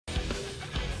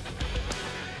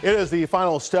It is the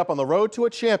final step on the road to a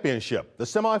championship, the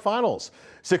semifinals.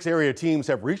 6 area teams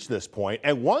have reached this point,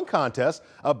 and one contest,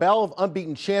 a battle of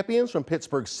unbeaten champions from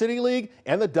Pittsburgh City League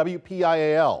and the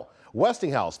WPIAL.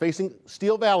 Westinghouse facing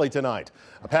Steel Valley tonight.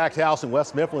 A packed house in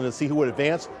West Mifflin to see who would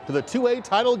advance to the 2A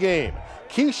title game.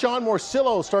 Keyshawn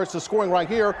Morcillo starts the scoring right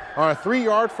here on a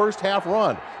 3-yard first half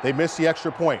run. They missed the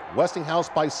extra point. Westinghouse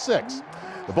by 6.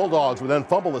 The Bulldogs would then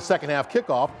fumble the second half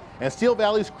kickoff, and Steel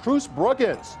Valley's Cruz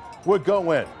Brookins would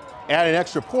go in. Add an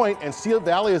extra point, and Steel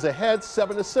Valley is ahead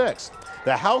 7-6.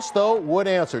 The house, though, would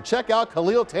answer. Check out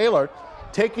Khalil Taylor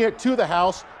taking it to the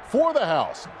house for the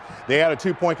house. They had a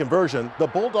 2-point conversion. The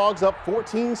Bulldogs up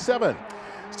 14-7.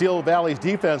 Steel Valley's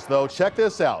defense, though, check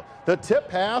this out. The tip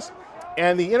pass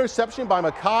and the interception by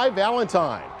Makai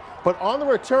Valentine. But on the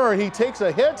return, he takes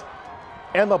a hit,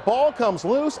 and the ball comes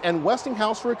loose, and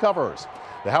Westinghouse recovers.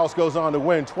 The house goes on to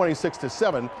win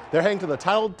 26-7. They're heading to the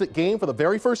title game for the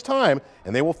very first time,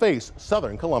 and they will face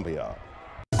Southern Columbia.